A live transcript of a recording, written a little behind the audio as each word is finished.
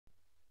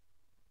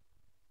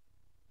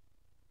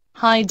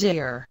Hi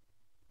dear.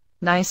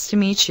 Nice to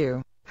meet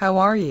you. How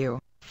are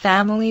you,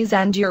 families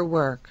and your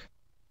work?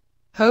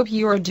 Hope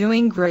you are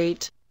doing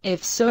great.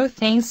 If so,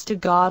 thanks to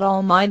God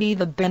Almighty,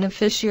 the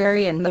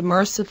beneficiary and the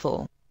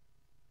merciful.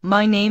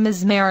 My name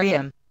is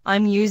Miriam.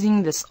 I'm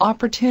using this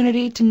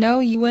opportunity to know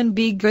you and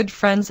be good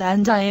friends,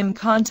 and I am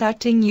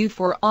contacting you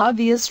for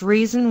obvious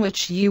reason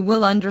which you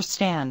will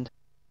understand.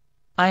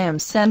 I am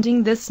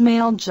sending this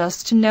mail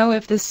just to know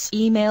if this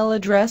email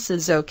address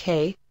is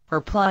okay.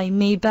 Reply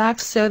me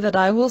back so that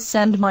I will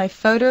send my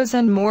photos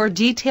and more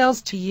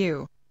details to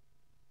you.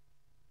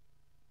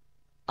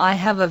 I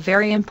have a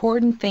very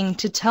important thing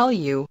to tell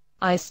you.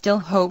 I still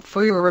hope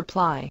for your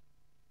reply.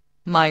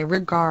 My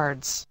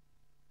regards.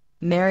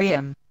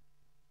 Miriam.